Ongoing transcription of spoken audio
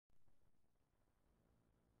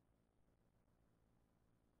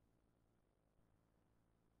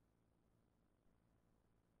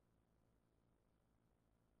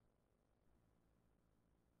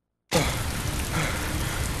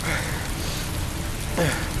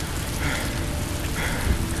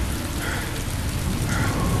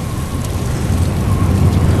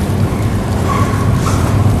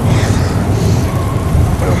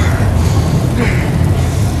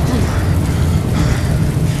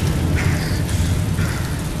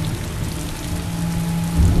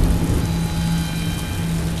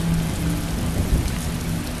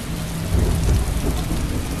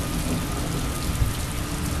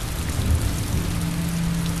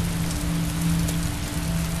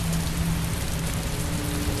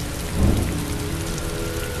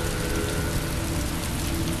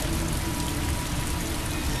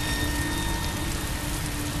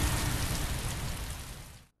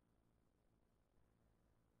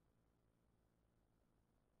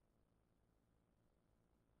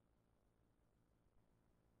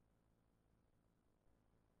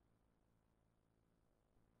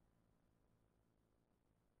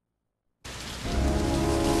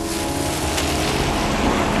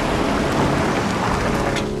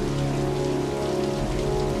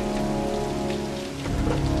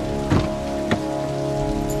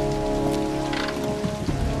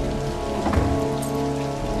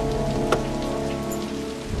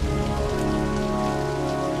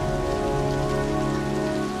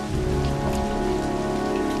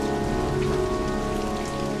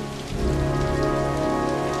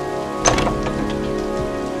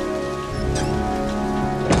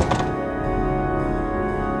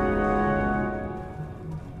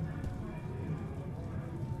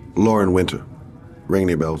Lauren Winter. Ring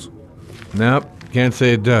any bells? Nope, can't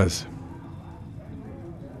say it does.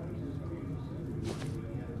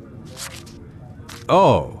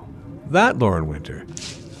 Oh, that Lauren Winter.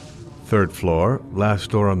 3rd floor,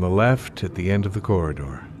 last door on the left at the end of the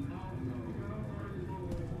corridor.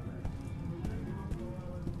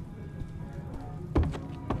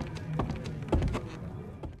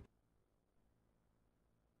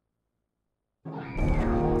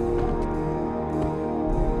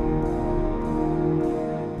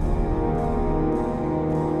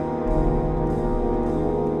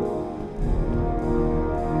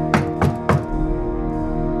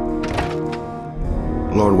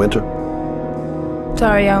 Lauren Winter?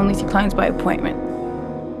 Sorry, I only see clients by appointment.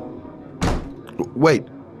 Wait.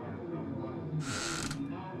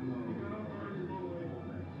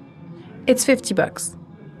 It's $50.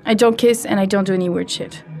 I don't kiss and I don't do any weird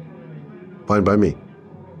shit. Fine by me.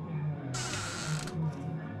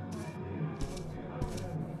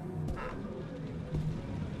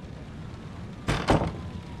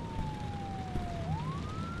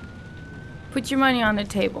 Put your money on the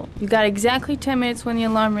table. You got exactly 10 minutes. When the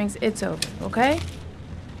alarm rings, it's over, okay?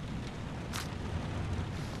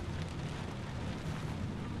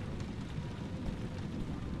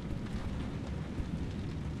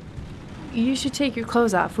 You should take your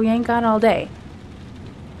clothes off. We ain't got all day.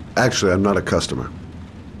 Actually, I'm not a customer.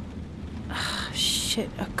 Shit,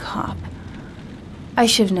 a cop. I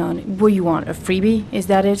should've known. What do you want, a freebie? Is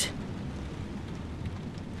that it?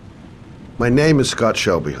 My name is Scott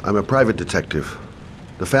Shelby. I'm a private detective.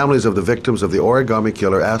 The families of the victims of the origami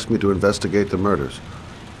killer asked me to investigate the murders.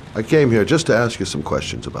 I came here just to ask you some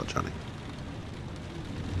questions about Johnny.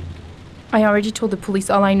 I already told the police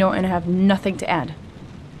all I know and I have nothing to add.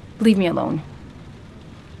 Leave me alone.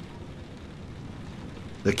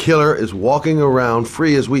 The killer is walking around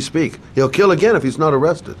free as we speak. He'll kill again if he's not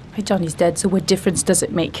arrested. My Johnny's dead, so what difference does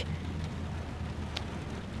it make?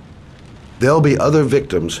 There'll be other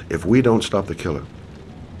victims if we don't stop the killer.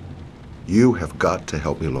 You have got to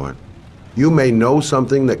help me, Lauren. You may know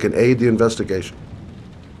something that can aid the investigation.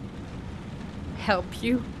 Help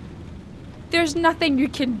you? There's nothing you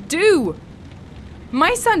can do!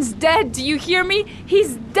 My son's dead, do you hear me?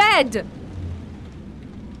 He's dead!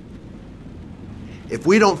 If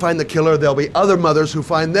we don't find the killer, there'll be other mothers who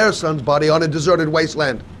find their son's body on a deserted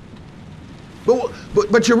wasteland.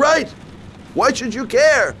 But you're right. Why should you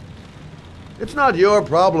care? It's not your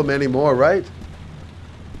problem anymore, right?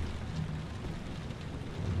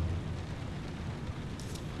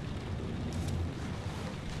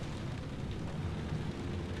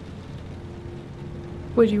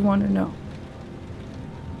 What do you want to know?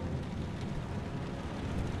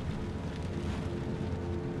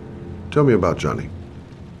 Tell me about Johnny.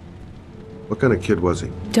 What kind of kid was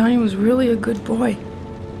he? Johnny was really a good boy.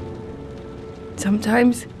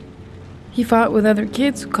 Sometimes he fought with other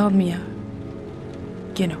kids who called me a...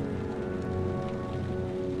 you know.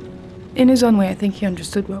 In his own way, I think he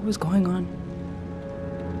understood what was going on.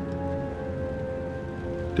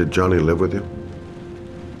 Did Johnny live with you?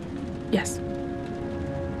 Yes.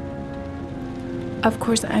 Of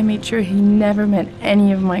course, I made sure he never met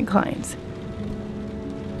any of my clients.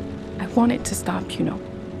 I wanted to stop, you know.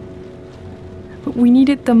 But we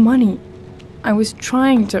needed the money. I was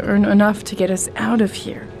trying to earn enough to get us out of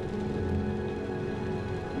here.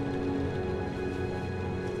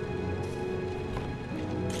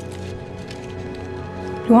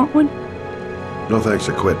 You want one? No thanks,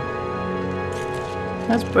 I quit.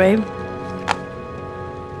 That's brave.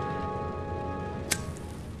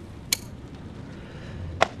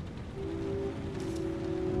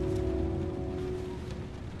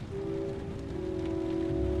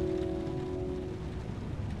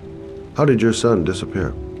 How did your son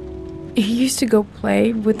disappear? He used to go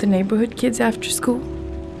play with the neighborhood kids after school.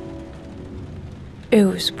 It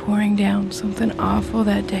was pouring down something awful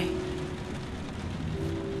that day.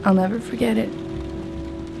 I'll never forget it.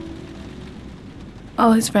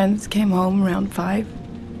 All his friends came home around 5.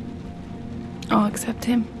 All except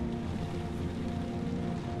him.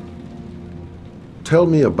 Tell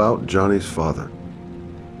me about Johnny's father.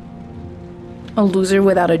 A loser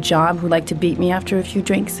without a job who liked to beat me after a few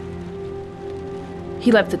drinks.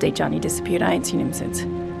 He left the day Johnny disappeared. I ain't seen him since.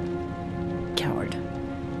 Coward.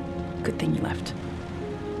 Good thing he left.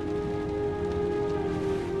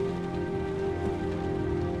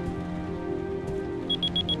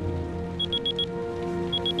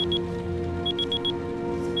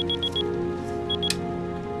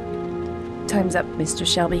 Time's up, Mr.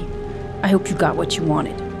 Shelby. I hope you got what you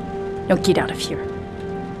wanted. Now get out of here.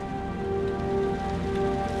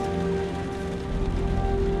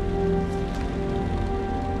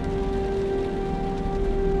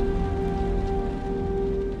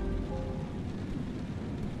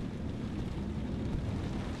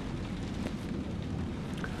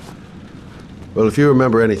 Well, if you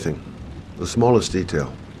remember anything, the smallest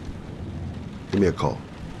detail, give me a call.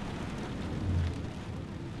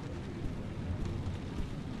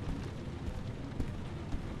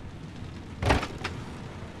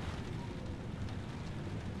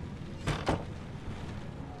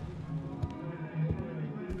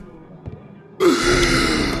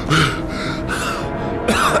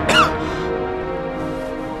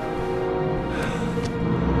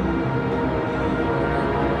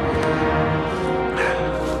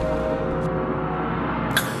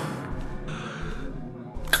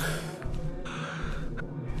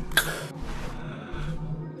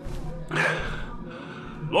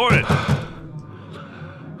 Lauren!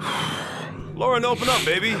 Lauren, open up,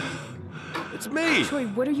 baby. It's me. Troy,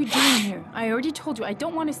 what are you doing here? I already told you I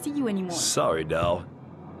don't want to see you anymore. Sorry, Dal,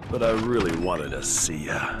 but I really wanted to see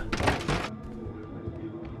ya.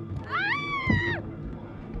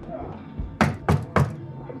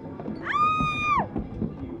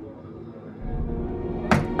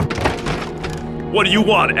 What do you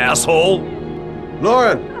want, asshole?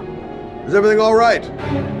 Lauren! Is everything all right?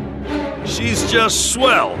 She's just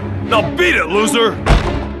swell. Now beat it, loser!